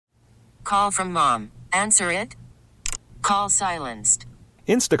Call from mom. Answer it. Call silenced.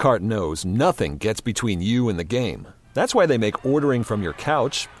 Instacart knows nothing gets between you and the game. That's why they make ordering from your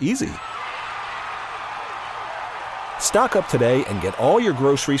couch easy. Stock up today and get all your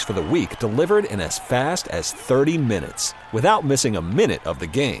groceries for the week delivered in as fast as 30 minutes without missing a minute of the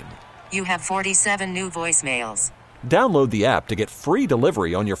game. You have 47 new voicemails. Download the app to get free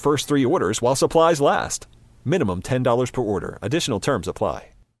delivery on your first 3 orders while supplies last. Minimum $10 per order. Additional terms apply.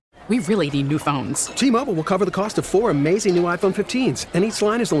 We really need new phones. T-Mobile will cover the cost of 4 amazing new iPhone 15s, and each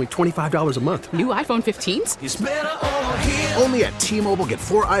line is only $25 a month. New iPhone 15s? It's better over here. Only at T-Mobile, get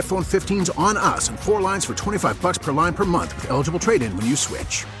 4 iPhone 15s on us and 4 lines for $25 per line per month with eligible trade-in when you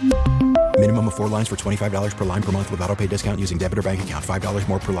switch. Minimum of 4 lines for $25 per line per month with autopay discount using debit or bank account. $5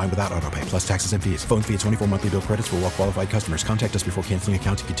 more per line without autopay, plus taxes and fees. Phone fee at 24 monthly bill credits for well-qualified customers. Contact us before canceling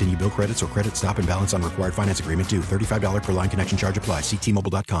account to continue bill credits or credit stop and balance on required finance agreement due. $35 per line connection charge applies. See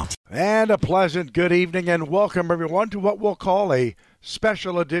T-Mobile.com. And a pleasant good evening and welcome everyone to what we'll call a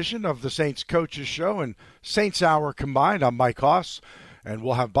special edition of the Saints Coaches Show and Saints Hour combined. I'm Mike Haas, and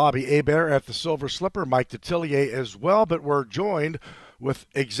we'll have Bobby Hebert at the Silver Slipper, Mike Detillier as well, but we're joined with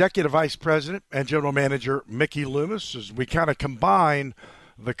Executive Vice President and General Manager Mickey Loomis as we kind of combine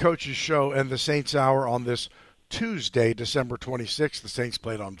the Coaches Show and the Saints Hour on this Tuesday, December 26th. The Saints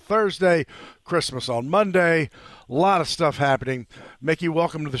played on Thursday, Christmas on Monday. A lot of stuff happening. Mickey,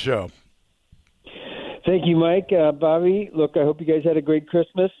 welcome to the show. Thank you, Mike. Bobby, look, I hope you guys had a great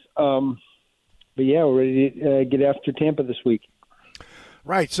Christmas. But, yeah, we're ready to get after Tampa this week.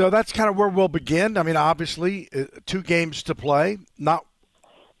 Right, so that's kind of where we'll begin. I mean, obviously, 2 games to play, not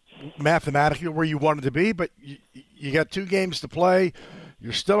mathematically where you wanted to be, but you got 2 games to play.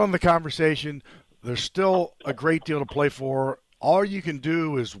 You're still in the conversation. There's still a great deal to play for. All you can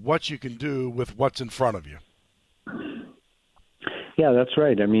do is what you can do with what's in front of you. Yeah, that's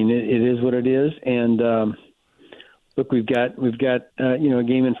right. I mean, it is what it is. And, look, we've got a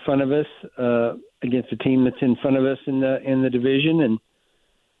game in front of us against a team that's in front of us in the division,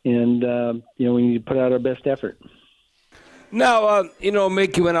 and we need to put out our best effort. Now,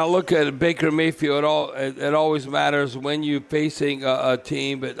 Mickey, when I look at Baker Mayfield, it always matters when you're facing a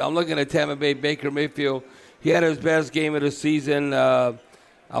team. But I'm looking at Tampa Bay. Baker Mayfield, he had his best game of the season.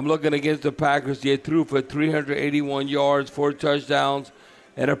 I'm looking against the Packers. He threw for 381 yards, 4 touchdowns,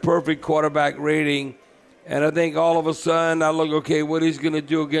 and a perfect quarterback rating. And I think all of a sudden I look, okay, what he's going to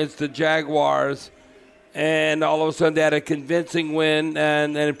do against the Jaguars. And all of a sudden they had a convincing win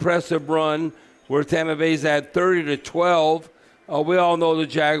and an impressive run where Tampa Bay's at 30-12. We all know the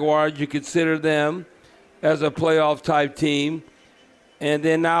Jaguars. You consider them as a playoff-type team. And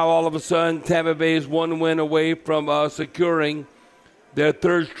then now all of a sudden Tampa Bay is 1 win away from securing their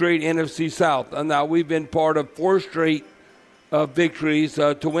 3rd straight NFC South. And now we've been part of 4 straight victories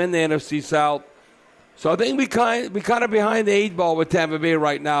to win the NFC South. So I think we kind of behind the 8 ball with Tampa Bay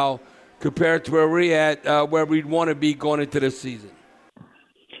right now compared to where we're at, where we'd want to be going into this season.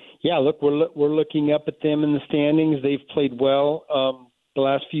 Yeah, look, we're looking up at them in the standings. They've played well the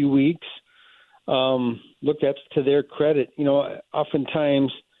last few weeks. Look, that's to their credit.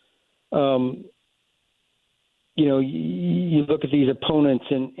 Oftentimes, you look at these opponents,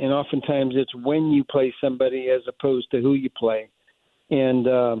 and oftentimes it's when you play somebody as opposed to who you play. And,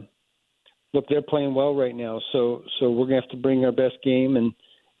 look, they're playing well right now. So we're going to have to bring our best game. And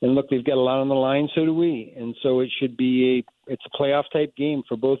look, they've got a lot on the line, so do we. And so it should be it's a playoff-type game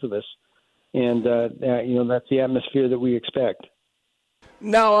for both of us. And, that's the atmosphere that we expect.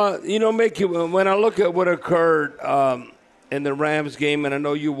 Now, Mickey, when I look at what occurred in the Rams game, and I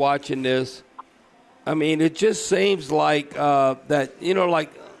know you're watching this, I mean, it just seems like that,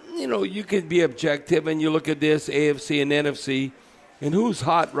 you could be objective and you look at this, AFC and NFC, and who's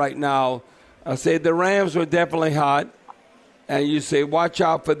hot right now. I say the Rams were definitely hot, and you say watch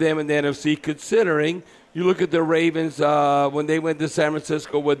out for them in the NFC, considering you look at the Ravens when they went to San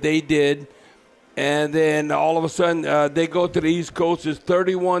Francisco, what they did, and then all of a sudden they go to the East Coast, it's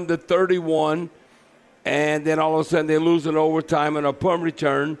 31-31, and then all of a sudden they lose in overtime and a punt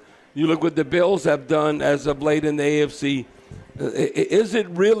return. You look what the Bills have done as of late in the AFC. Is it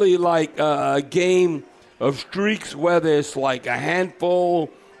really like a game of streaks, whether it's like a handful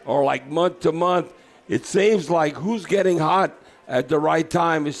or like month to month? It seems like who's getting hot at the right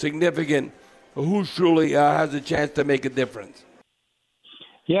time is significant. Who truly has a chance to make a difference?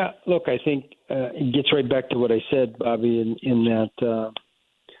 Yeah, look, I think it gets right back to what I said, Bobby, in that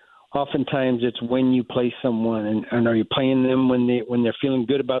oftentimes it's when you play someone, and are you playing them when they're feeling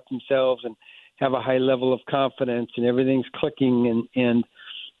good about themselves and have a high level of confidence and everything's clicking and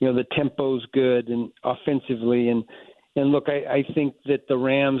the tempo's good and offensively and look, I think that the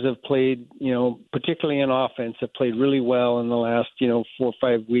Rams have played, particularly in offense, have played really well in the last, 4 or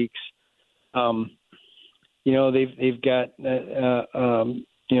 5 weeks. They've got,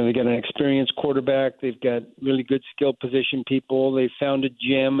 they got an experienced quarterback. They've got really good skill position people. They found a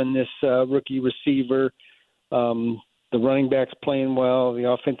gem in this rookie receiver. The running back's playing well. The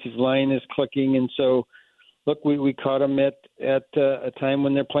offensive line is clicking. And so, look, we caught them at a time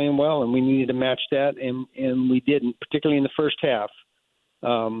when they're playing well, and we needed to match that, and we didn't, particularly in the first half.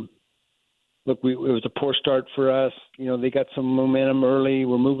 Look, it was a poor start for us. They got some momentum early.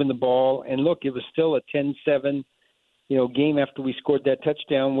 We're moving the ball. And, look, it was still a 10-7, game after we scored that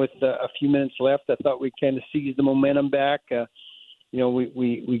touchdown with a few minutes left. I thought we kind of seized the momentum back.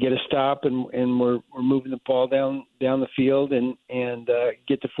 We get a stop, and we're moving the ball down the field and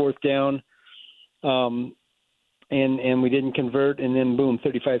get to fourth down. And we didn't convert, and then, boom,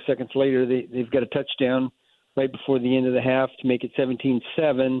 35 seconds later, they've got a touchdown right before the end of the half to make it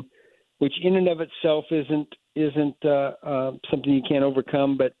 17-7, which in and of itself isn't something you can't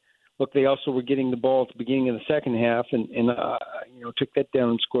overcome. But, look, they also were getting the ball at the beginning of the second half and took that down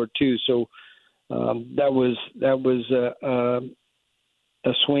and scored two. So that was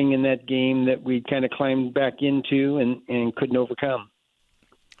a swing in that game that we kind of climbed back into and couldn't overcome.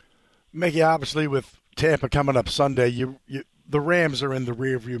 Mickey, obviously, with Tampa coming up Sunday, the Rams are in the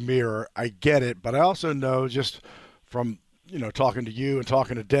rearview mirror. I get it, but I also know just from talking to you and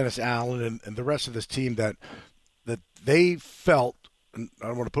talking to Dennis Allen and the rest of this team that they felt, and I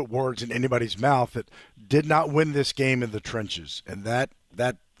don't want to put words in anybody's mouth, that did not win this game in the trenches, and that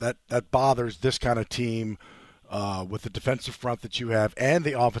bothers this kind of team with the defensive front that you have and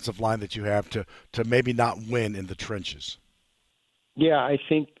the offensive line that you have to maybe not win in the trenches. Yeah, I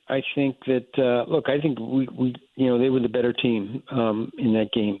think that look, I think we they were the better team in that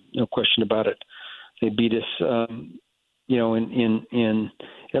game, no question about it. They beat us, in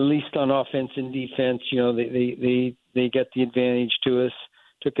at least on offense and defense. They got the advantage to us,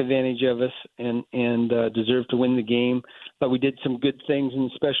 took advantage of us, and deserved to win the game. But we did some good things in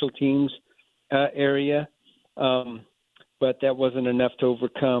the special teams area, but that wasn't enough to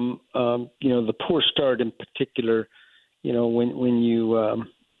overcome the poor start in particular. When you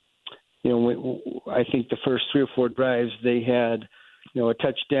I think the first 3 or 4 drives they had, a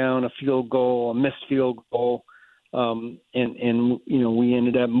touchdown, a field goal, a missed field goal, and we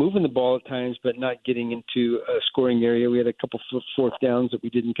ended up moving the ball at times, but not getting into a scoring area. We had a couple fourth downs that we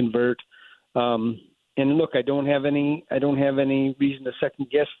didn't convert. And look, I don't have any reason to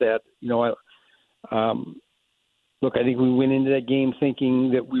second guess that. Look, I think we went into that game thinking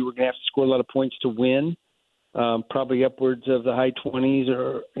that we were going to have to score a lot of points to win. Probably upwards of the high 20s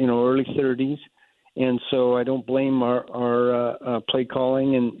or early 30s, and so I don't blame our play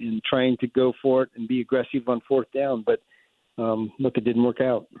calling and trying to go for it and be aggressive on fourth down. But look, it didn't work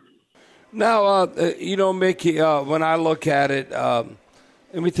out. Now, Mickey, when I look at it, let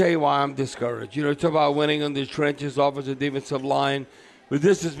me tell you why I'm discouraged. Talk about winning on the trenches, offensive, defensive line, but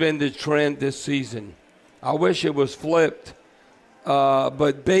this has been the trend this season. I wish it was flipped,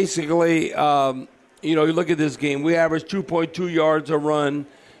 but basically. You look at this game, we averaged 2.2 yards a run,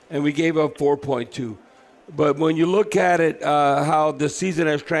 and we gave up 4.2. But when you look at it, how the season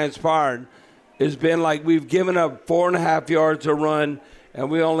has transpired, it's been like we've given up 4.5 yards a run,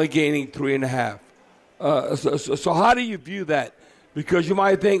 and we're only gaining 3.5. So how do you view that? Because you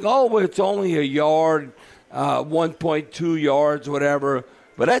might think, it's only a yard, 1.2 yards, whatever.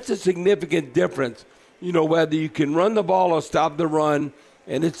 But that's a significant difference, whether you can run the ball or stop the run.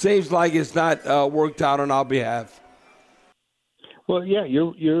 And it seems like it's not worked out on our behalf. Well, yeah,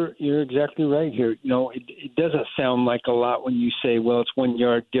 you're exactly right here. It doesn't sound like a lot when you say, well, it's 1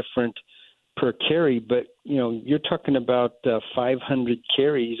 yard different per carry, but you're talking about 500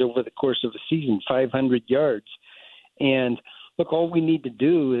 carries over the course of a season, 500 yards. And look, all we need to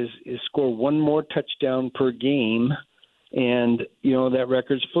do is score one more touchdown per game, and that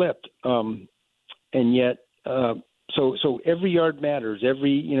record's flipped. And yet. So every yard matters.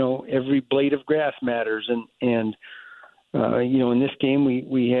 Every blade of grass matters. And in this game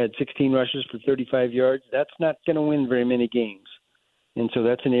we had 16 rushes for 35 yards. That's not going to win very many games. And so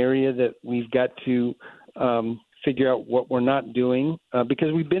that's an area that we've got to figure out what we're not doing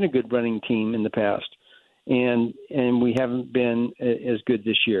because we've been a good running team in the past, and we haven't been as good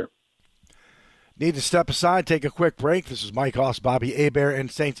this year. Need to step aside, take a quick break. This is Mike Hoss, Bobby Hebert, and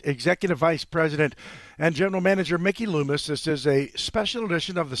Saints Executive Vice President and General Manager Mickey Loomis. This is a special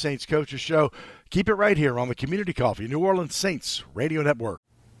edition of the Saints Coaches Show. Keep it right here on the Community Coffee New Orleans Saints Radio Network.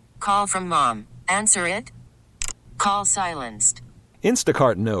 Call from mom. Answer it. Call silenced.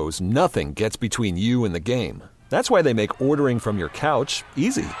 Instacart knows nothing gets between you and the game. That's why they make ordering from your couch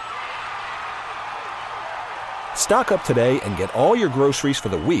easy. Stock up today and get all your groceries for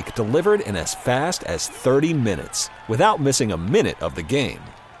the week delivered in as fast as 30 minutes without missing a minute of the game.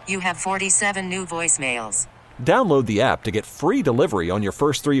 You have 47 new voicemails. Download the app to get free delivery on your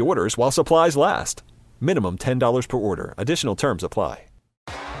first 3 orders while supplies last. Minimum $10 per order. Additional terms apply.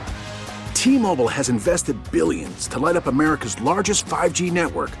 T-Mobile has invested billions to light up America's largest 5G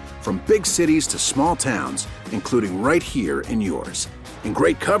network, from big cities to small towns, including right here in yours. And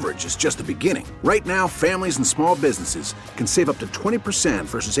great coverage is just the beginning. Right now, families and small businesses can save up to 20%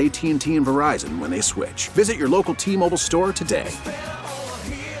 versus AT&T and Verizon when they switch. Visit your local T-Mobile store today.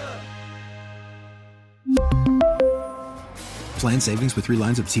 Plan savings with 3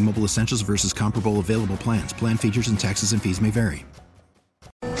 lines of T-Mobile Essentials versus comparable available plans. Plan features and taxes and fees may vary.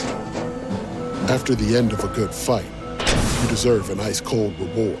 After the end of a good fight, you deserve an ice-cold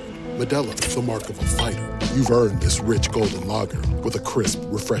reward. Modelo is the mark of a fighter. You've earned this rich golden lager with a crisp,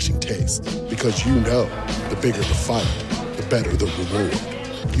 refreshing taste. Because you know, the bigger the fight, the better the reward.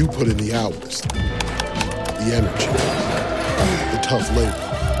 You put in the hours, the energy, the tough labor.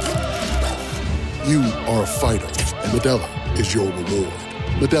 You are a fighter, and Modelo is your reward.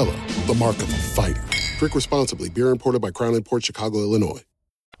 Modelo, the mark of a fighter. Drink responsibly. Beer imported by Crown Imports, Chicago, Illinois.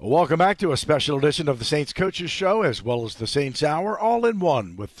 Welcome back to a special edition of the Saints Coaches Show, as well as the Saints Hour, all in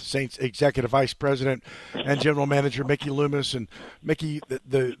one, with Saints Executive Vice President and General Manager Mickey Loomis. And Mickey,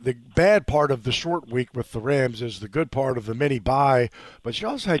 the bad part of the short week with the Rams is the good part of the mini bye, but you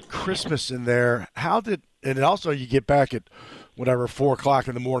also had Christmas in there. And also you get back at whatever 4 o'clock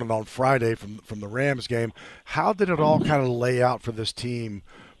in the morning on Friday from the Rams game. How did it all kind of lay out for this team,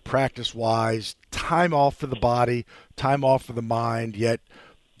 practice-wise? Time off for the body, time off for the mind, yet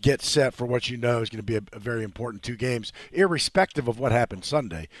get set for what you know is going to be a very important 2 games, irrespective of what happened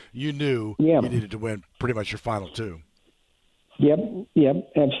Sunday. You knew you needed to win pretty much your final 2. Yep,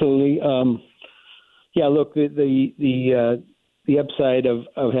 absolutely. Look, the upside of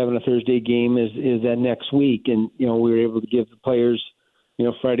having a Thursday game is that next week, and we were able to give the players,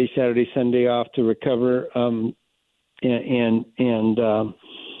 Friday, Saturday, Sunday off to recover,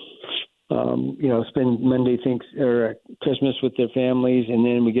 spend Monday, or Christmas with their families, and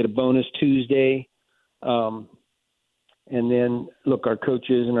then we get a bonus Tuesday. And then, look, our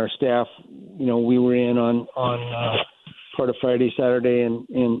coaches and our staff, we were in on part of Friday, Saturday,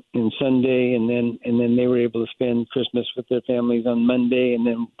 and Sunday, and then they were able to spend Christmas with their families on Monday, and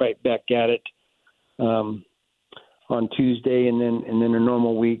then right back at it on Tuesday, and then a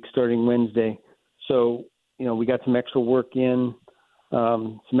normal week starting Wednesday. So, we got some extra work in.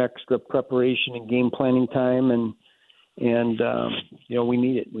 Some extra preparation and game planning time, and we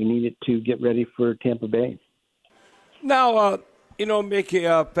need it. We need it to get ready for Tampa Bay. Now, Mickey,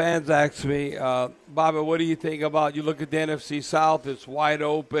 fans ask me, Bobby, what do you think about? You look at the NFC South; it's wide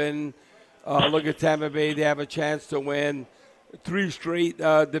open. Look at Tampa Bay; they have a chance to win 3 straight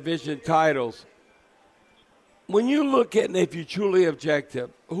division titles. When you look at, and if you're truly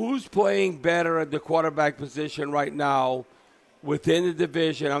objective, who's playing better at the quarterback position right now within the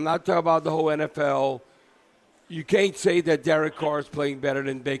division? I'm not talking about the whole NFL. You can't say that Derek Carr is playing better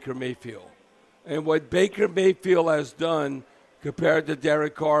than Baker Mayfield. And what Baker Mayfield has done compared to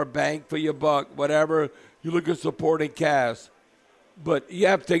Derek Carr, bang for your buck, whatever, you look at supporting cast. But you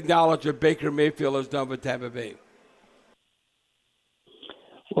have to acknowledge what Baker Mayfield has done with Tampa Bay.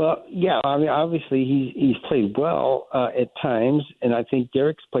 Well, yeah, I mean, obviously he's played well at times, and I think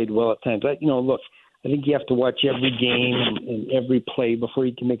Derek's played well at times. But, look, I think you have to watch every game and every play before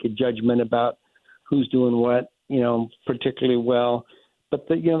you can make a judgment about who's doing what, particularly well. But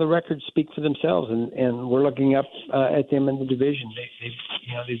the records speak for themselves, and we're looking up at them in the division.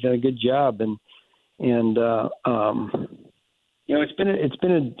 They've done a good job, and it's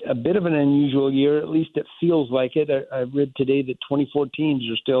been a bit of an unusual year. At least it feels like it. I read today that 24 teams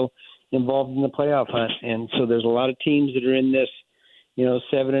are still involved in the playoff hunt, and so there's a lot of teams that are in this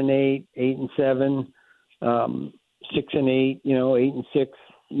 7-8, 8-7, 6-8, 8-6,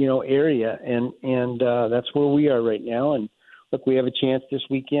 area, and that's where we are right now. And look, we have a chance this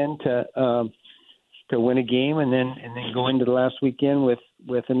weekend to win a game, and then go into the last weekend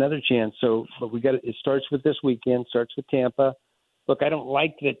with another chance. So, but it starts with this weekend. Starts with Tampa. Look, I don't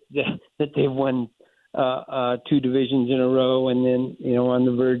like that they've won 2 divisions in a row, and then on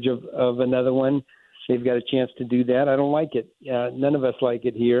the verge of another one. They've got a chance to do that. I don't like it. None of us like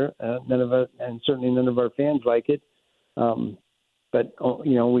it here. None of us, and certainly none of our fans like it. But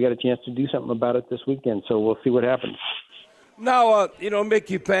we got a chance to do something about it this weekend. So we'll see what happens. Now,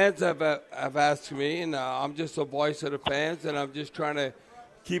 Mickey, fans have asked me, and I'm just a voice of the fans, and I'm just trying to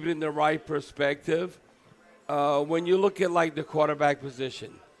keep it in the right perspective. when you look at like the quarterback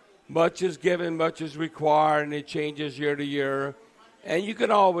position, much is given, much is required, and it changes year to year. And you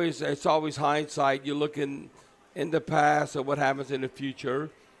can always, it's always hindsight. You look in the past at what happens in the future.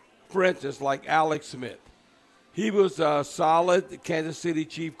 For instance, like Alex Smith. He was a solid Kansas City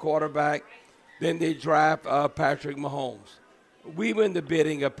Chief quarterback. Then they draft Patrick Mahomes. We win the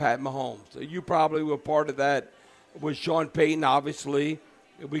bidding of Pat Mahomes. You probably were part of that with Sean Payton, obviously.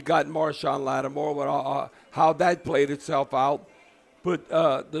 We got Marshawn Lattimore, how that played itself out. But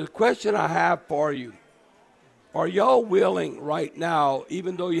the question I have for you, are y'all willing right now,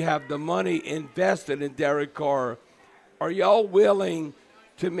 even though you have the money invested in Derek Carr, are y'all willing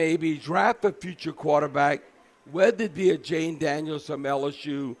to maybe draft a future quarterback, whether it be a Jane Daniels from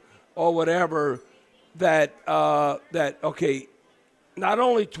LSU or whatever, that okay, not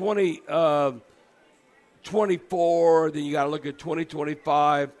only 2024, then you got to look at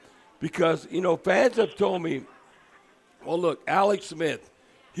 2025, because, fans have told me, well, look, Alex Smith,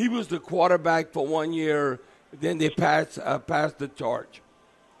 he was the quarterback for 1 year, then they passed the torch.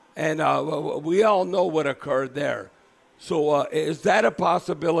 And we all know what occurred there. So is that a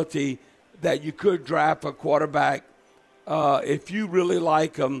possibility that you could draft a quarterback if you really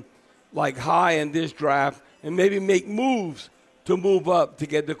like him, like high in this draft, and maybe make moves to move up to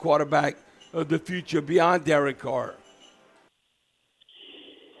get the quarterback of the future beyond Derek Carr?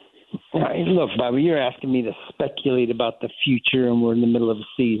 Look, Bobby, you're asking me to speculate about the future, and we're in the middle of a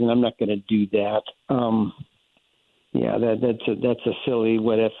season. I'm not going to do that. That's a silly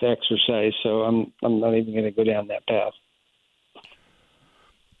what if exercise. So I'm not even going to go down that path.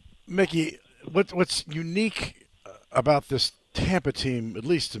 Mickey, what's unique about this Tampa team, at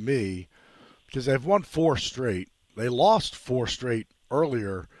least to me, because they've won 4 straight. They lost 4 straight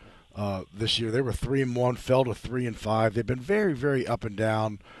earlier this year. They were 3-1, fell to 3-5. They've been very, very up and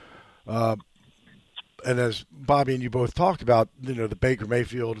down. And as Bobby and you both talked about, the Baker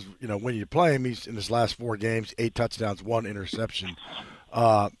Mayfield, when you play him, he's in his last 4 games, 8 touchdowns, 1 interception.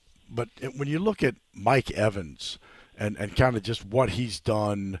 But when you look at Mike Evans and kind of just what he's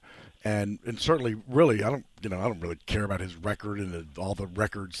done, and certainly really, I don't really care about his record and all the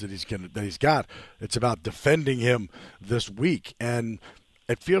records that he's got. It's about defending him this week, and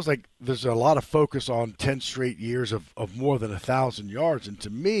it feels like there's a lot of focus on 10 straight years of more than 1,000 yards. And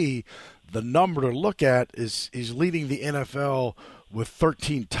to me, the number to look at is he's leading the NFL with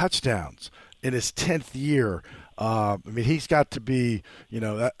 13 touchdowns in his 10th year. He's got to be,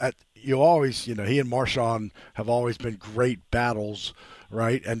 you always, he and Marshawn have always been great battles,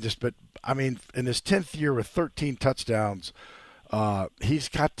 right? In his 10th year with 13 touchdowns, he's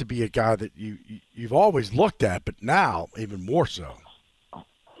got to be a guy that you've always looked at, but now even more so.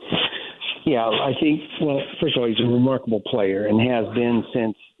 Yeah, I think, well, first of all, he's a remarkable player and has been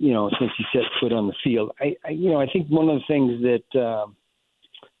since he set foot on the field. I think one of the things that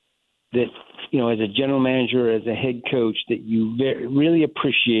as a general manager, as a head coach, that you really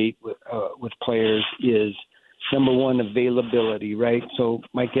appreciate with players is, number one, availability, right? So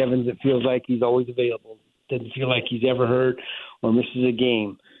Mike Evans, it feels like he's always available. Doesn't feel like he's ever hurt or misses a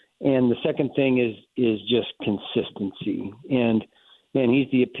game. And the second thing is just consistency. And he's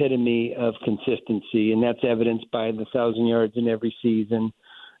the epitome of consistency, and that's evidenced by the 1,000 yards in every season.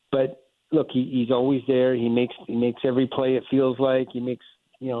 But look, he's always there. He makes every play. It feels like he makes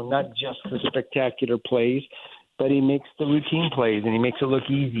not just the spectacular plays, but he makes the routine plays, and he makes it look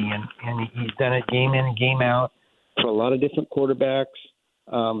easy. And he's done it game in and game out for a lot of different quarterbacks,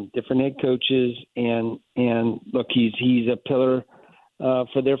 different head coaches, and look, he's a pillar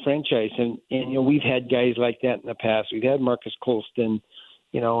for their franchise. And we've had guys like that in the past. We've had Marcus Colston,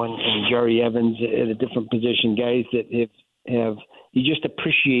 and Jerry Evans at a different position, guys that have you just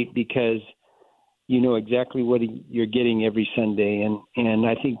appreciate because you know exactly what you're getting every Sunday. And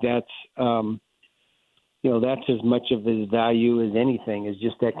I think that's that's as much of his value as anything, is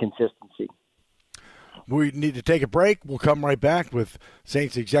just that consistency. We need to take a break. We'll come right back with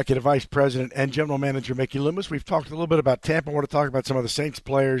Saints Executive Vice President and General Manager Mickey Loomis. We've talked a little bit about Tampa. I want to talk about some of the Saints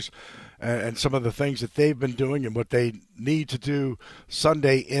players and some of the things that they've been doing and what they need to do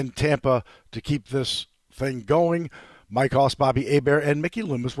Sunday in Tampa to keep this thing going. Mike Hoss, Bobby Hebert, and Mickey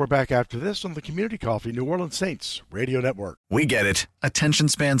Loomis. We're back after this on the Community Coffee New Orleans Saints Radio Network. We get it. Attention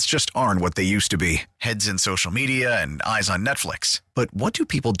spans just aren't what they used to be. Heads in social media and eyes on Netflix. But what do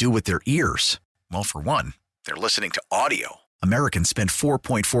people do with their ears? Well, for one, they're listening to audio. Americans spend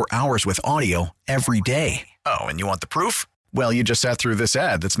 4.4 hours with audio every day. Oh, and you want the proof? Well, you just sat through this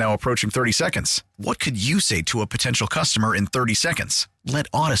ad that's now approaching 30 seconds. What could you say to a potential customer in 30 seconds? Let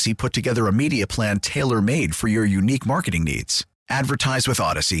Odyssey put together a media plan tailor-made for your unique marketing needs. Advertise with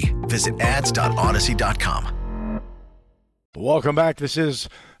Odyssey. Visit ads.odyssey.com. Welcome back. This is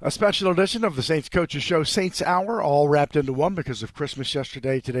a special edition of the Saints Coaches Show, Saints Hour, all wrapped into one because of Christmas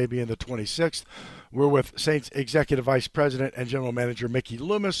yesterday, today being the 26th. We're with Saints Executive Vice President and General Manager Mickey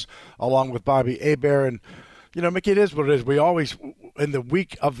Loomis, along with Bobby Hebert. And, you know, Mickey, it is what it is. We always, in the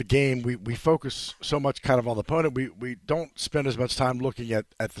week of the game, we focus so much kind of on the opponent. We don't spend as much time looking at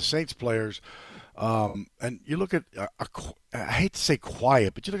the Saints players. And you look at, I hate to say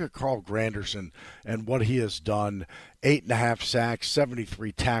quiet, but you look at Carl Granderson and what he has done, 8.5 sacks,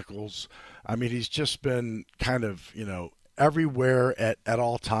 73 tackles. I mean, he's just been kind of, you know, everywhere at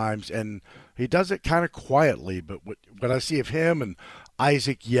all times, and he does it kind of quietly. But what I see of him and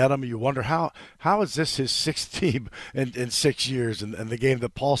Isaac Yedem, you wonder how is this his sixth team in 6 years, and the game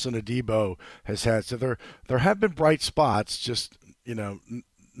that Paulson Adebo has had. So there have been bright spots, just, you know,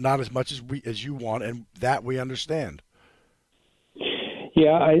 not as much as you want, and that we understand.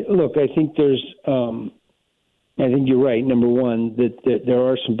 Yeah, I think there's, I think you're right. Number one, that there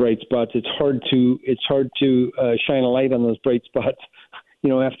are some bright spots. It's hard to shine a light on those bright spots, you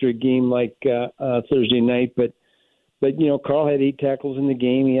know, after a game like Thursday night. But you know, Carl had 8 tackles in the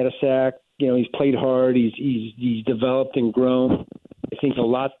game. He had a sack. You know, he's played hard. He's developed and grown, I think, a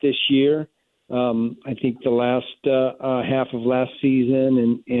lot this year. I think the last half of last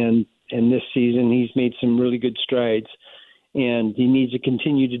season and this season, he's made some really good strides, and he needs to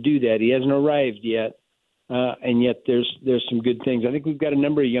continue to do that. He hasn't arrived yet, and yet there's some good things. I think we've got a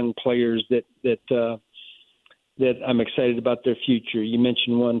number of young players that I'm excited about their future. You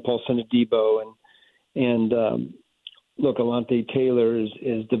mentioned one, Paulson Adebo, and look, Alante Taylor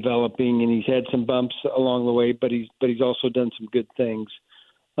is developing, and he's had some bumps along the way, but he's also done some good things.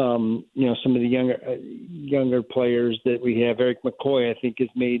 You know, some of the younger players that we have, Eric McCoy, I think has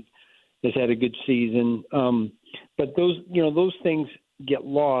had a good season. But those things get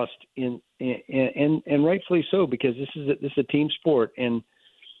lost and rightfully so, because this is a team sport, and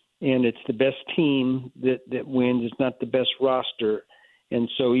it's the best team that wins. It's not the best roster. And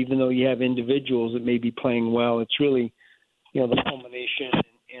so even though you have individuals that may be playing well, it's really, you know, the culmination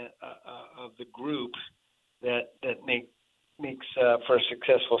of the group that makes for a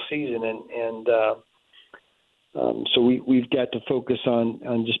successful season, and so we've got to focus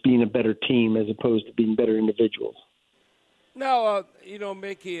on just being a better team as opposed to being better individuals. Now, you know,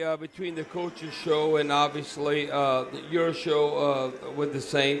 Mickey, between the coaches show and obviously your show with the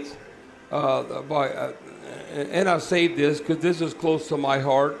Saints, and I say this because this is close to my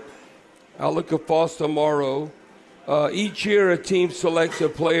heart. I look at Foster Moreau. Each year a team selects a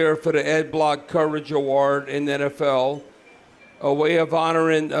player for the Ed Block Courage Award in the NFL, a way of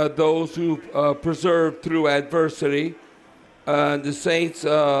honoring those who persevered through adversity. The Saints,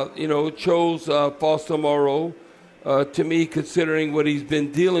 chose Foster Moreau. To me, considering what he's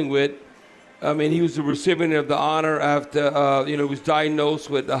been dealing with, I mean, he was the recipient of the honor after, he was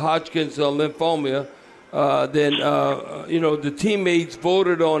diagnosed with the Hodgkin's lymphoma. Then the teammates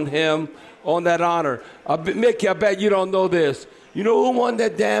voted on him on that honor. Mickey, I bet you don't know this. You know who won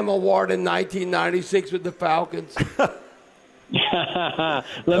that damn award in 1996 with the Falcons? Let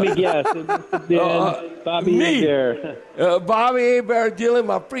me guess. Bobby Hebert. Bobby Hebert dealing.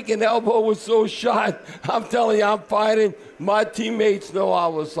 My freaking elbow was so shot. I'm telling you, I'm fighting. My teammates know I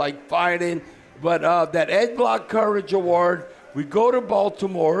was like fighting. But that Ed Block Courage Award, we go to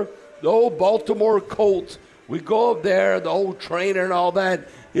Baltimore, the old Baltimore Colts. We go up there, the old trainer and all that.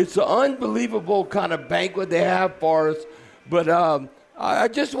 It's an unbelievable kind of banquet they have for us. But I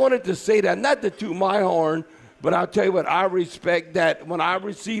just wanted to say that, not to toot my horn, but I'll tell you what, I respect that. When I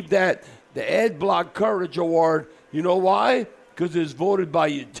received that, the Ed Block Courage Award, you know why? Because it's voted by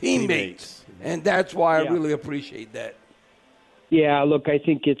your teammates. And that's why I really appreciate that. Yeah, look, I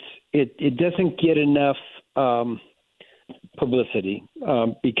think it doesn't get enough publicity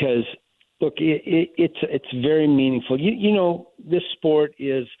because, look, it's very meaningful. You know, this sport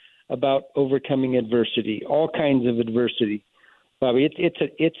is about overcoming adversity, all kinds of adversity. Bobby,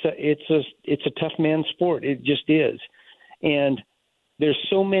 it's a tough man sport. It just is, and there's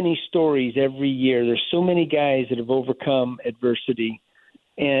so many stories every year. There's so many guys that have overcome adversity,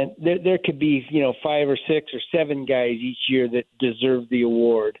 and there could be 5 or 6 or 7 guys each year that deserve the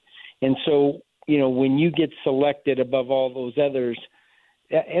award. And so when you get selected above all those others,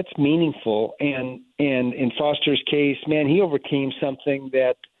 it's meaningful. And in Foster's case, man, he overcame something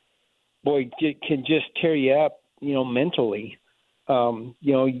that, boy, can just tear you up, mentally.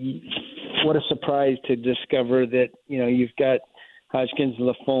 What a surprise to discover that, you've got Hodgkin's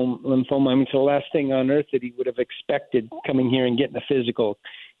lymphoma. I mean, it's the last thing on earth that he would have expected coming here and getting a physical.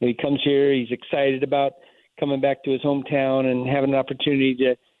 He comes here, he's excited about coming back to his hometown and having an opportunity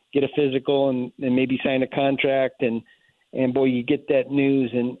to get a physical and maybe sign a contract. And boy, you get that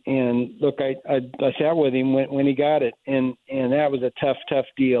news. And look, I sat with him when he got it. And that was a tough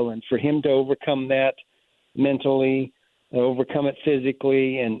deal. And for him to overcome that mentally, overcome it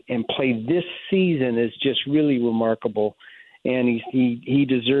physically, and play this season is just really remarkable. And he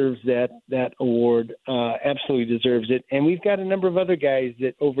deserves that award, absolutely deserves it. And we've got a number of other guys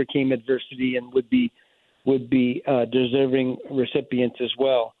that overcame adversity and would be deserving recipients as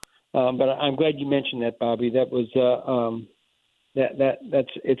well. But I'm glad you mentioned that, Bobby. That was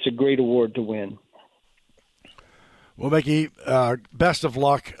it's a great award to win. Well, Mickey, best of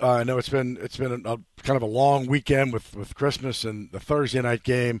luck. I know it's been a kind of a long weekend with Christmas and the Thursday night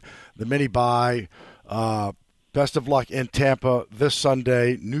game, the mini bye. Best of luck in Tampa this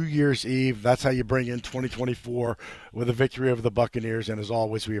Sunday, New Year's Eve. That's how you bring in 2024 with a victory over the Buccaneers. And as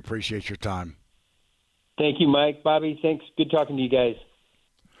always, we appreciate your time. Thank you, Mike. Bobby, thanks. Good talking to you guys.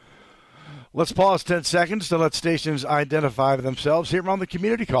 Let's pause 10 seconds to let stations identify themselves here on the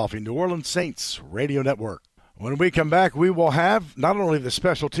Community Coffee New Orleans Saints Radio Network. When we come back, we will have not only the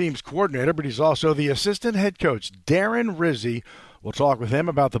special teams coordinator, but he's also the assistant head coach, Darren Rizzi. We'll talk with him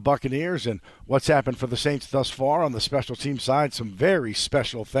about the Buccaneers and what's happened for the Saints thus far on the special team side. Some very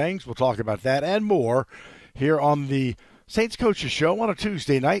special things. We'll talk about that and more here on the Saints Coaches Show on a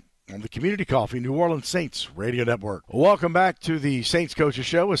Tuesday night on the Community Coffee New Orleans Saints Radio Network. Welcome back to the Saints Coaches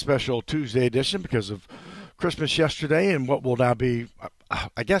Show, a special Tuesday edition because of Christmas yesterday and what will now be,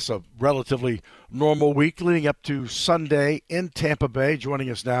 I guess, a relatively normal week leading up to Sunday in Tampa Bay.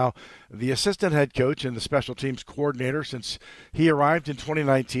 Joining us now, the assistant head coach and the special teams coordinator since he arrived in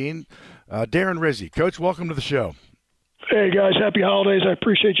 2019, Darren Rizzi. Coach, welcome to the show. Hey, guys. Happy holidays. I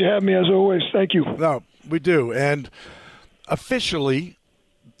appreciate you having me, as always. Thank you. No, we do. And officially,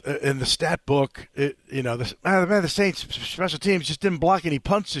 in the stat book, the Saints special teams just didn't block any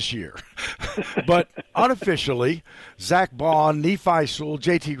punts this year. But unofficially, Zach Bond, Nephi Sewell,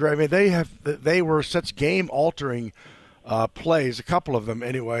 JT Gray, they were such game-altering plays, a couple of them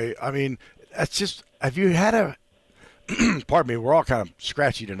anyway. I mean, that's just, have you had a pardon me, we're all kind of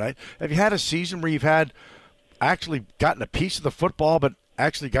scratchy tonight. Have you had a season where you've had actually gotten a piece of the football but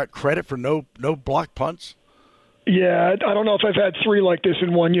actually got credit for no blocked punts? Yeah, I don't know if I've had three like this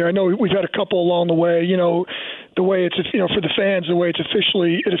in 1 year. I know we've had a couple along the way. The way it's, for the fans, the way it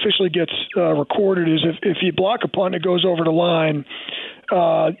officially gets recorded is if you block a punt and it goes over the line,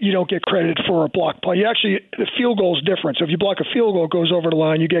 you don't get credit for a blocked punt. The field goal is different. So if you block a field goal, it goes over the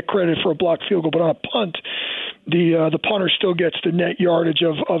line, you get credit for a blocked field goal. But on a punt, the punter still gets the net yardage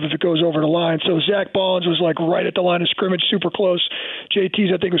of if it goes over the line. So Zach Bonds was like right at the line of scrimmage, super close.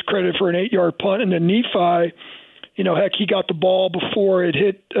 JT's, I think, was credited for an 8-yard punt. And then Nephi, he got the ball before it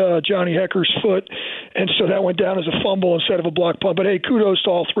hit Johnny Hecker's foot, and so that went down as a fumble instead of a block punt. But, hey, kudos to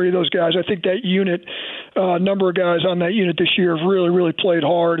all three of those guys. I think that unit, number of guys on that unit this year have really, really played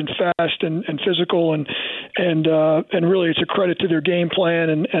hard and fast and physical, and really it's a credit to their game plan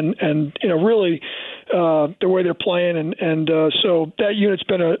and really the way they're playing. So that unit's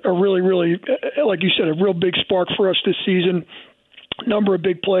been a really, really, like you said, a real big spark for us this season. Number of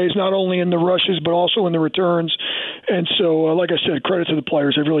big plays, not only in the rushes but also in the returns. And so, like I said, credit to the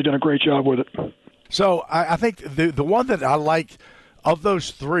players. They've really done a great job with it. So I think the one that I like of those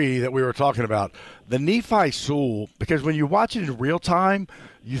three that we were talking about, the Nephi Sewell, because when you watch it in real time,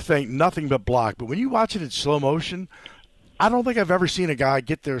 you think nothing but block. But when you watch it in slow motion, I don't think I've ever seen a guy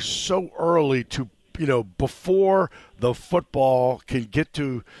get there so early to before the football can get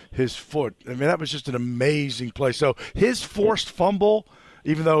to his foot. I mean, that was just an amazing play. So his forced fumble,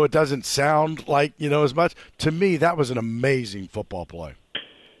 even though it doesn't sound like, as much, to me, that was an amazing football play.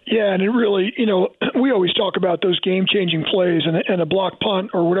 Yeah, and it really, we always talk about those game-changing plays and a block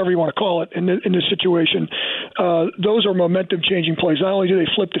punt or whatever you want to call it in this situation. Those are momentum-changing plays. Not only do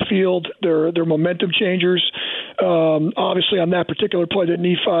they flip the field, they're momentum changers. Obviously, on that particular play that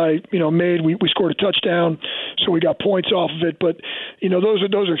Nephi, made, we scored a touchdown, so we got points off of it. But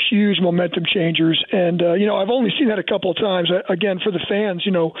those are huge momentum changers. And I've only seen that a couple of times. Again, for the fans,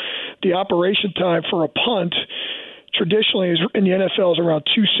 the operation time for a punt traditionally is in the NFL is around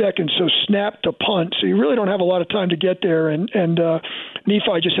 2 seconds, so snap to punt. So you really don't have a lot of time to get there. And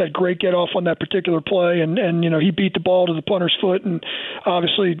Nephi just had great get off on that particular play, and he beat the ball to the punter's foot, and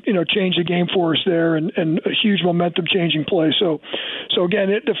obviously changed the game for us there, and a huge momentum changing play. So again,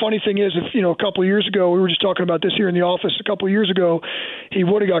 the funny thing is, if a couple of years ago, we were just talking about this here in the office. A couple of years ago, he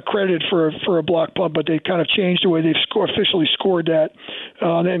would have got credited for a block punt, but they kind of changed the way they've officially scored that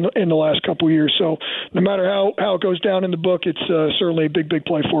in the last couple of years. So no matter how it goes down in the book, it's certainly a big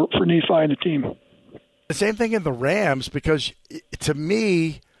play for Nephi and the team. The same thing in the Rams, because to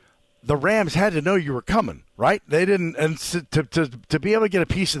me, the Rams had to know you were coming, right? They didn't, and to be able to get a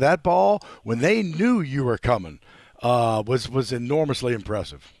piece of that ball when they knew you were coming was enormously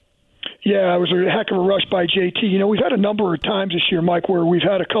impressive. Yeah, it was a heck of a rush by JT. You know, we've had a number of times this year, Mike, where we've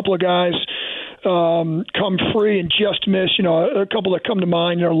had a couple of guys come free and just miss. You know, a couple that come to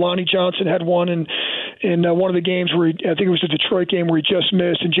mind. You know, Lonnie Johnson had one in one of the games where I think it was the Detroit game where he just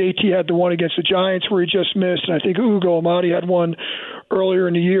missed, and JT had the one against the Giants where he just missed, and I think Ugo Amadi had one earlier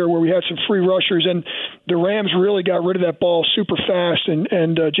in the year where we had some free rushers, and the Rams really got rid of that ball super fast,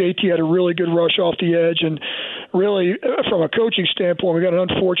 and JT had a really good rush off the edge, and really from a coaching standpoint, we got an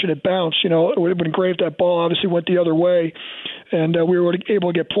unfortunate bounce. You know, it would have been great if that ball obviously went the other way, and we were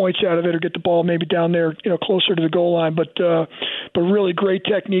able to get points out of it or get the ball maybe down there, you know, closer to the goal line. But really great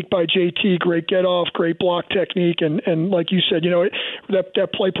technique by JT, great get off, great block technique, and like you said, you know,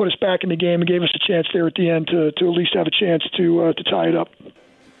 that play put us back in the game and gave us a chance there at the end to at least have a chance to tie it up.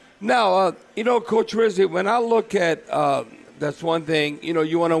 Now, you know, Coach Rizzi, when I look at that's one thing, you know,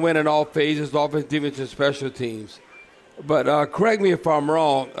 you want to win in all phases, offense, defense, and special teams. But correct me if I'm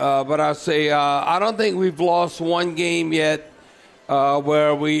wrong, but I say I don't think we've lost one game yet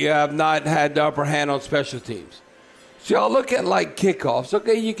where we have not had the upper hand on special teams. So I'll look at like kickoffs.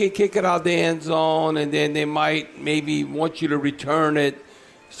 Okay, you can kick it out the end zone, and then they might maybe want you to return it.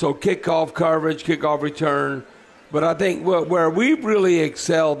 So kickoff coverage, kickoff return. But I think where we've really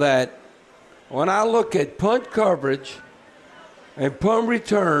excelled at, when I look at punt coverage and punt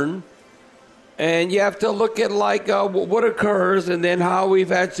return, and you have to look at like what occurs and then how we've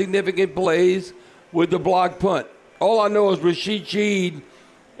had significant plays with the block punt. All I know is Rashid Shaheed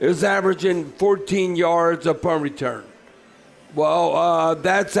is averaging 14 yards a punt return. Well,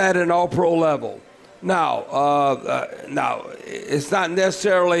 that's at an all-pro level. Now, it's not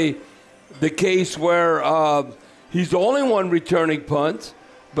necessarily the case where he's the only one returning punts,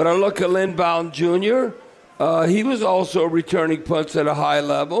 but I look at Lindbaum Jr., he was also returning punts at a high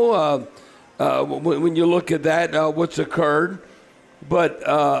level. When you look at that, what's occurred. But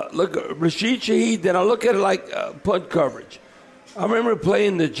look, Rashid Shaheed, then I look at it like punt coverage. I remember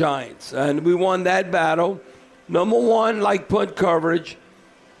playing the Giants, and we won that battle. Number one, like punt coverage,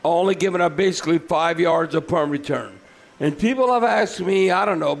 only giving up basically 5 yards of punt return. And people have asked me, I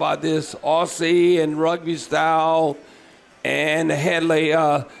don't know about this, Aussie and rugby style and Hedley.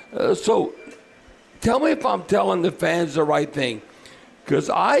 So tell me if I'm telling the fans the right thing. Because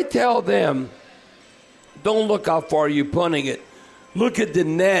I tell them, don't look how far you're punting it. Look at the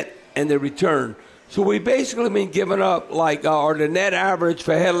net and the return. So we basically been giving up like, or the net average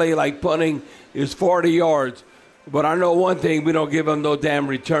for Hedley, like punting, is 40 yards. But I know one thing, we don't give them no damn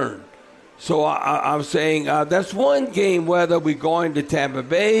return. So I'm saying that's one game, whether we're going to Tampa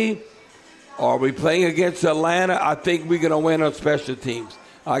Bay or we playing against Atlanta, I think we're going to win on special teams.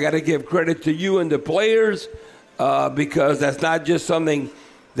 I got to give credit to you and the players because that's not just something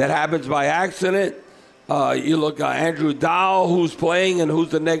that happens by accident. You look at Andrew Dowell, who's playing and who's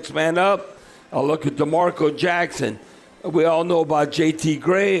the next man up. I look at DeMarco Jackson. We all know about J.T.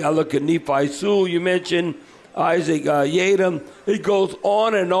 Gray. I look at Nephi Sewell, you mentioned, Isaac Yadam. It goes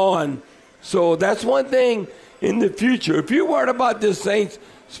on and on. So that's one thing in the future. If you're worried about the Saints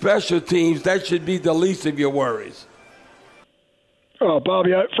special teams, that should be the least of your worries.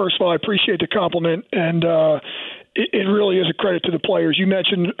 Bobby, first of all, I appreciate the compliment, and it really is a credit to the players. You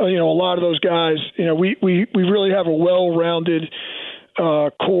mentioned, a lot of those guys. We really have a well-rounded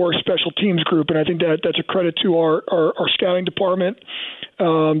core special teams group, and I think that's a credit to our scouting department.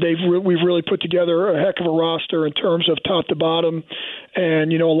 We've really put together a heck of a roster in terms of top to bottom,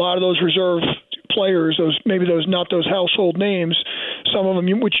 and a lot of those reserve players, not those household names, some of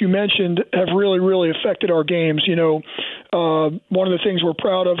them which you mentioned have really, really affected our games. One of the things we're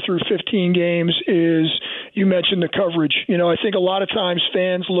proud of through 15 games is you mentioned the coverage. I think a lot of times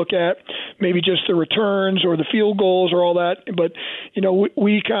fans look at maybe just the returns or the field goals or all that, but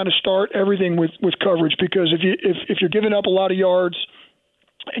we kind of start everything with coverage, because if you're giving up a lot of yards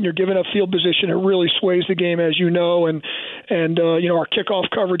and you're giving up field position, it really sways the game, as you know. And our kickoff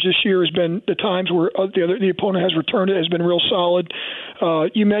coverage this year has been the times where the opponent has returned it has been real solid.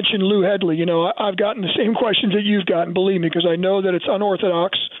 You mentioned Lou Hedley. I've gotten the same questions that you've gotten, believe me, because I know that it's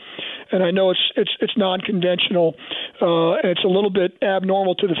unorthodox, and I know it's non-conventional, and it's a little bit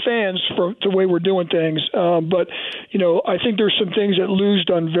abnormal to the fans for the way we're doing things. But I think there's some things that Lou's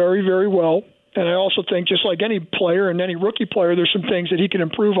done very, very well. And I also think, just like any player and any rookie player, there's some things that he can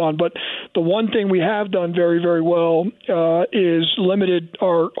improve on. But the one thing we have done very, very well is limited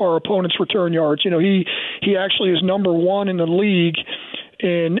our opponent's return yards. He actually is number one in the league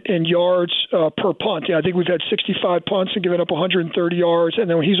in yards per punt. Yeah, I think we've had 65 punts and given up 130 yards, and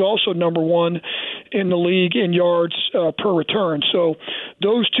then he's also number one in the league in yards per return. So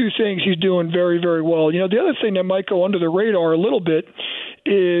those two things he's doing very, very well. The other thing that might go under the radar a little bit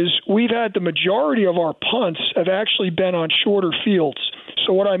is we've had the majority of our punts have actually been on shorter fields.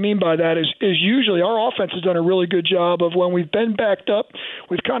 So what I mean by that is usually our offense has done a really good job of when we've been backed up,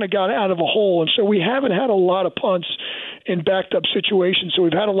 we've kind of got out of a hole. And so we haven't had a lot of punts in backed up situations. So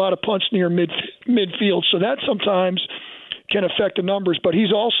we've had a lot of punts near midfield. So that sometimes can affect the numbers. But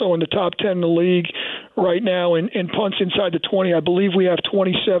he's also in the top 10 in the league right now in punts inside the 20. I believe we have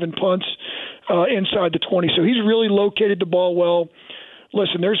 27 punts inside the 20. So he's really located the ball well.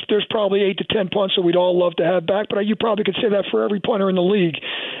 Listen, there's probably 8 to 10 punts that we'd all love to have back, but you probably could say that for every punter in the league.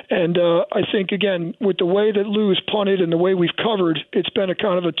 And I think, again, with the way that Lou has punted and the way we've covered, it's been a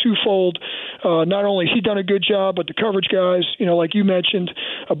kind of a twofold. Not only has he done a good job, but the coverage guys, like you mentioned,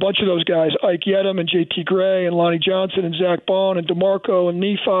 a bunch of those guys, Ike Yedem and J.T. Gray and Lonnie Johnson and Zach Bond and DeMarco and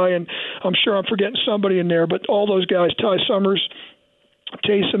Nephi, and I'm sure I'm forgetting somebody in there, but all those guys, Ty Summers,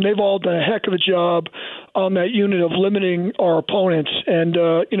 Taysom, they've all done a heck of a job on that unit of limiting our opponents. And,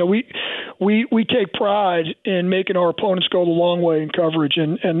 we take pride in making our opponents go the long way in coverage,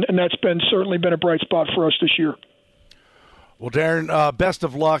 and that's certainly been a bright spot for us this year. Well, Darren, best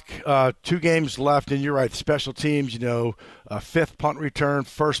of luck. 2 games left, and you're right, special teams, 5th punt return,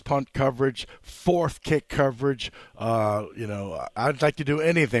 1st punt coverage, 4th kick coverage. I'd like to do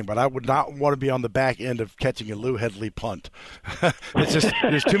anything, but I would not want to be on the back end of catching a Lou Hedley punt. It's just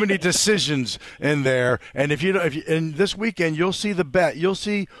there's too many decisions in there. And if this weekend, you'll see you'll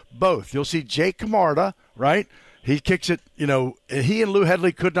see both. You'll see Jake Camarda, right? He kicks it, he and Lou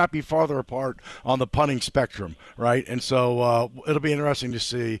Hedley could not be farther apart on the punting spectrum, right? And so it'll be interesting to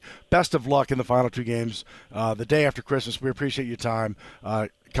see. Best of luck in the final 2 games. The day after Christmas, we appreciate your time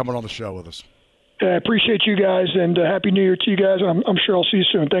coming on the show with us. I appreciate you guys, and Happy New Year to you guys. I'm sure I'll see you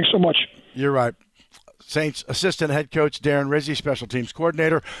soon. Thanks so much. You're right. Saints assistant head coach Darren Rizzi, special teams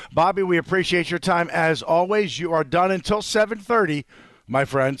coordinator. Bobby, we appreciate your time as always. You are done until 7:30. My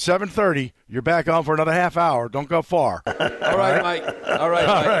friend, 7:30, you're back on for another half hour. Don't go far. All right, Mike. All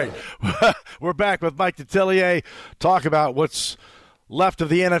right. We're back with Mike Detillier. Talk about what's left of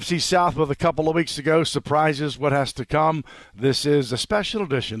the NFC South with a couple of weeks to go. Surprises, what has to come. This is a special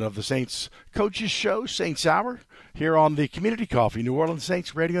edition of the Saints Coaches Show, Saints Hour, here on the Community Coffee New Orleans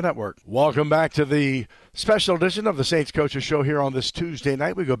Saints Radio Network. Welcome back to the special edition of the Saints Coaches Show here on this Tuesday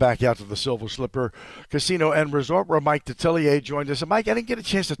night. We go back out to the Silver Slipper Casino and Resort where Mike Detillier joined us. And Mike, I didn't get a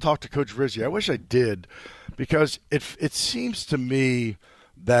chance to talk to Coach Rizzi. I wish I did, because it seems to me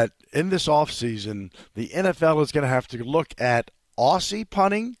that in this offseason, the NFL is going to have to look at Aussie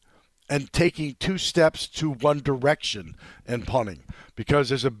punting and taking 2 steps to one direction in punting, because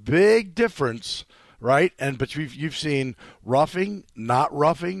there's a big difference. Right, but you've seen roughing, not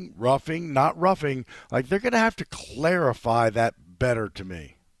roughing, roughing, not roughing. Like, they're going to have to clarify that better to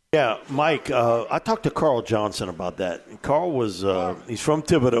me. Yeah, Mike, I talked to Carl Johnson about that. Carl was he's from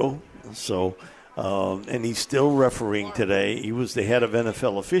Thibodeau, so and he's still refereeing today. He was the head of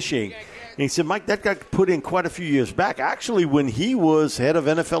NFL officiating. And he said, Mike, that got put in quite a few years back, actually, when he was head of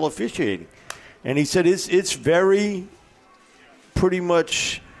NFL officiating. And he said it's very pretty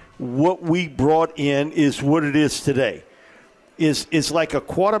much what we brought in is what it is today. Is like a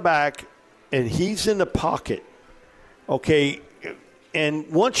quarterback, and he's in the pocket, okay? And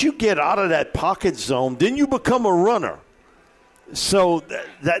once you get out of that pocket zone, then you become a runner. So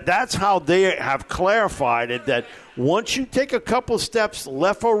that's how they have clarified it, that once you take a couple steps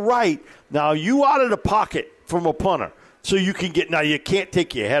left or right, now you out of the pocket from a punter. So you can get – now you can't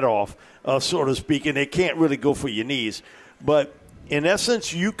take your head off, so to speak, and they can't really go for your knees. But – in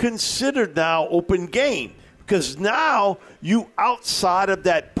essence, you consider now open game, because now you outside of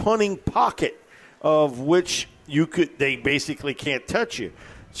that punting pocket of which they basically can't touch you.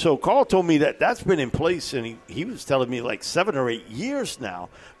 So Carl told me that's been in place, and he was telling me like 7 or 8 years now.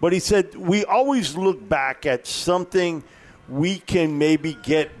 But he said we always look back at something we can maybe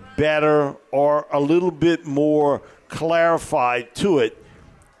get better or a little bit more clarified to it.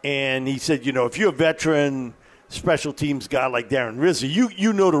 And he said, if you're a veteran special teams guy like Darren Rizzi,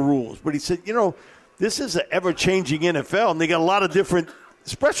 you know the rules. But he said, this is an ever-changing NFL, and they got a lot of different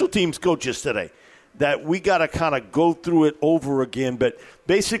special teams coaches today that we got to kind of go through it over again. But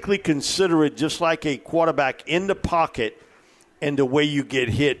basically consider it just like a quarterback in the pocket and the way you get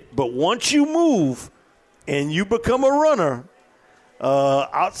hit. But once you move and you become a runner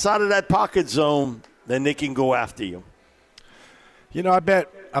outside of that pocket zone, then they can go after you. I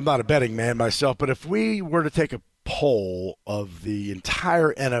bet – I'm not a betting man myself, but if we were to take a poll of the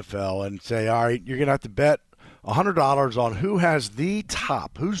entire NFL and say, all right, you're going to have to bet $100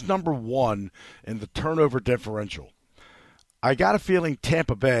 on who's number one in the turnover differential. I got a feeling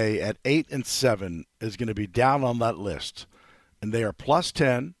Tampa Bay at 8-7 is going to be down on that list, and they are plus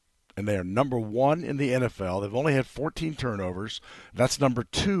 10, and they are number one in the NFL. They've only had 14 turnovers. That's number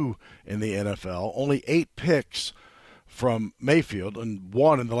 2 in the NFL. Only 8 picks from Mayfield and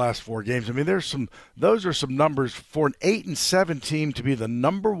 1 in the last 4 games. I mean, those are some numbers for an 8-7 team to be the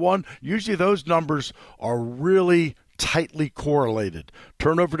number one. Usually those numbers are really tightly correlated.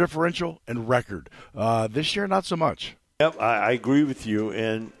 Turnover differential and record. This year, not so much. Yep, I agree with you.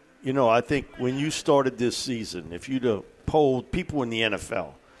 And, I think when you started this season, if you'd have polled people in the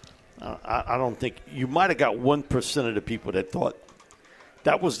NFL, I don't think you might have got 1% of the people that thought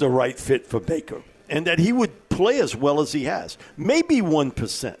that was the right fit for Baker and that he would play as well as he has. Maybe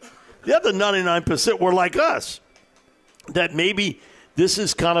 1%. The other 99% were like us, that maybe this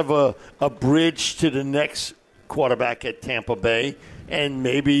is kind of a bridge to the next quarterback at Tampa Bay, and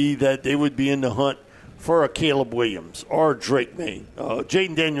maybe that they would be in the hunt for a Caleb Williams or Drake May.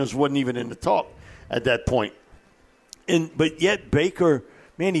 Jaden Daniels wasn't even in the talk at that point. But yet Baker,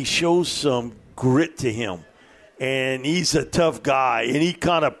 man, he shows some grit to him. And he's a tough guy, and he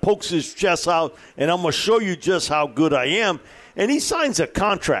kind of pokes his chest out, and I'm going to show you just how good I am. And he signs a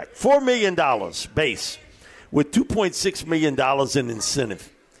contract, $4 million base, with $2.6 million in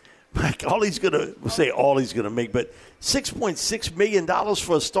incentive. Like all he's going to make, but $6.6 million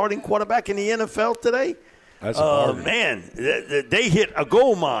for a starting quarterback in the NFL today? That's a man, they hit a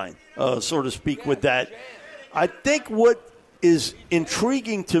gold mine, so to speak, with that. I think what is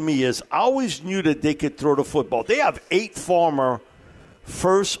intriguing to me is I always knew that they could throw the football. They have 8 former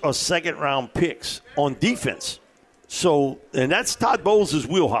first or second round picks on defense. So, and that's Todd Bowles'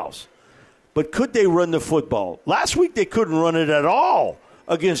 wheelhouse. But could they run the football? Last week they couldn't run it at all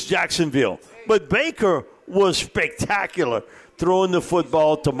against Jacksonville. But Baker was spectacular throwing the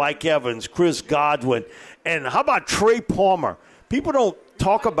football to Mike Evans, Chris Godwin. And how about Trey Palmer? People don't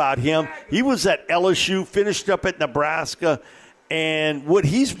talk about him. He was at LSU, finished up at Nebraska, and what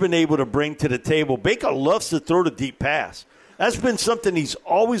he's been able to bring to the table. Baker loves to throw the deep pass. That's been something he's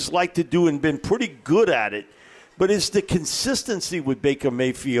always liked to do and been pretty good at it. But it's the consistency with Baker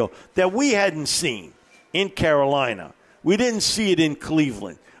Mayfield that we hadn't seen in Carolina. We didn't see it in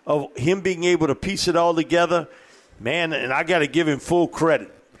Cleveland, of him being able to piece it all together. Man, and I got to give him full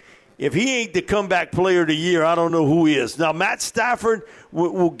credit. If he ain't the comeback player of the year, I don't know who he is. Now, Matt Stafford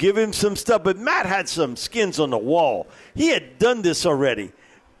will give him some stuff, but Matt had some skins on the wall. He had done this already.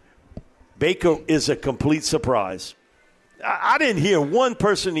 Baker is a complete surprise. I didn't hear one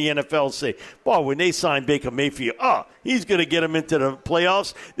person in the NFL say, boy, when they signed Baker Mayfield, he's going to get them into the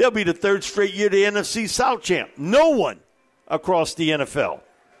playoffs. They'll be the 3rd straight year the NFC South champ. No one across the NFL.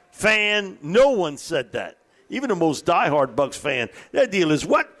 No one said that. Even the most diehard Bucs fan, their deal is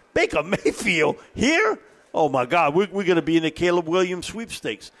what? Baker Mayfield here? Oh, my God, we're going to be in the Caleb Williams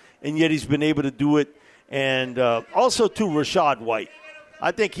sweepstakes. And yet he's been able to do it. And also, too, Rachaad White.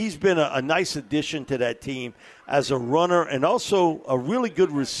 I think he's been a nice addition to that team as a runner and also a really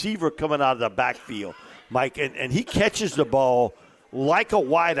good receiver coming out of the backfield, Mike. And he catches the ball like a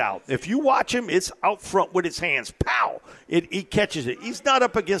wideout. If you watch him, it's out front with his hands. Pow! He catches it. He's not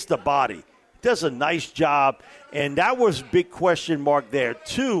up against the body. Does a nice job, and that was a big question mark there,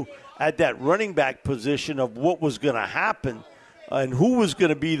 too, at that running back position of what was going to happen and who was going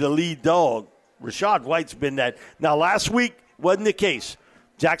to be the lead dog. Rachaad White's been that. Now, last week wasn't the case.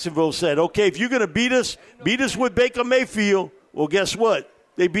 Jacksonville said, okay, if you're going to beat us with Baker Mayfield. Well, guess what?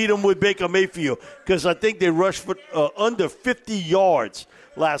 They beat him with Baker Mayfield because I think they rushed for under 50 yards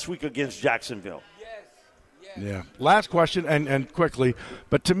last week against Jacksonville. Yeah. Last question, and quickly,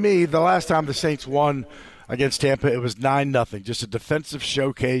 but to me, the last time the Saints won against Tampa, it was 9-0, just a defensive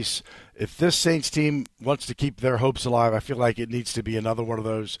showcase. If this Saints team wants to keep their hopes alive, I feel like it needs to be another one of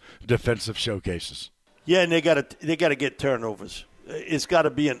those defensive showcases. Yeah, and they got to get turnovers. It's got to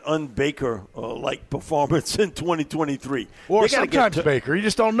be an un-Baker like performance in 2023. Or sometimes Baker, you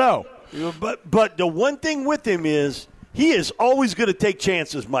just don't know. But the one thing with him is he is always going to take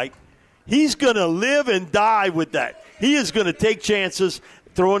chances, Mike. He's going to live and die with that. He is going to take chances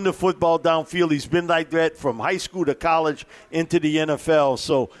throwing the football downfield. He's been like that from high school to college into the NFL.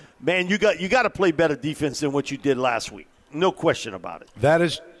 So, man, you got to play better defense than what you did last week. No question about it. That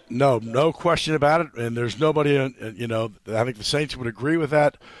is no question about it. And there's nobody, I think the Saints would agree with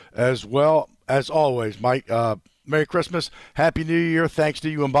that as well. As always, Mike, Merry Christmas, Happy New Year. Thanks to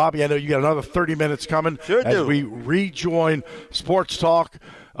you and Bobby. I know you got another 30 minutes coming as we rejoin Sports Talk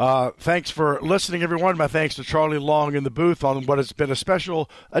Thanks for listening, everyone. My thanks to Charlie Long in the booth on what has been a special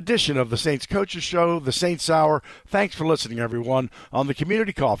edition of the Saints Coaches Show, the Saints Hour. Thanks for listening, everyone, on the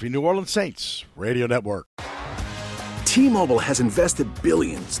Community Coffee New Orleans Saints Radio Network. T-Mobile has invested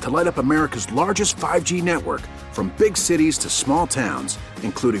billions to light up America's largest 5G network, from big cities to small towns,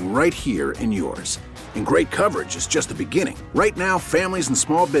 including right here in yours. And great coverage is just the beginning. Right now, families and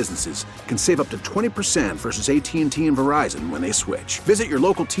small businesses can save up to 20% versus AT&T and Verizon when they switch. Visit your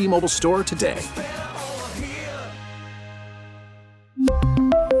local T-Mobile store today.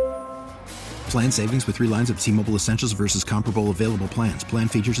 Plan savings with 3 lines of T-Mobile Essentials versus comparable available plans. Plan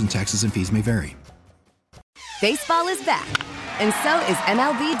features and taxes and fees may vary. Baseball is back, and so is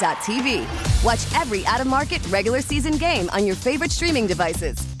MLB.tv. Watch every out-of-market regular season game on your favorite streaming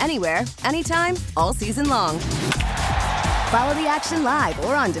devices, anywhere, anytime, all season long. Follow the action live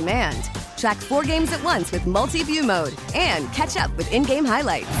or on demand. Track 4 games at once with multi-view mode and catch up with in-game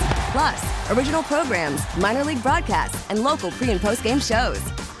highlights. Plus, original programs, minor league broadcasts, and local pre- and post-game shows.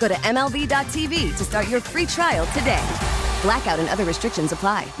 Go to MLB.tv to start your free trial today. Blackout and other restrictions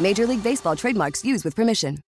apply. Major League Baseball trademarks used with permission.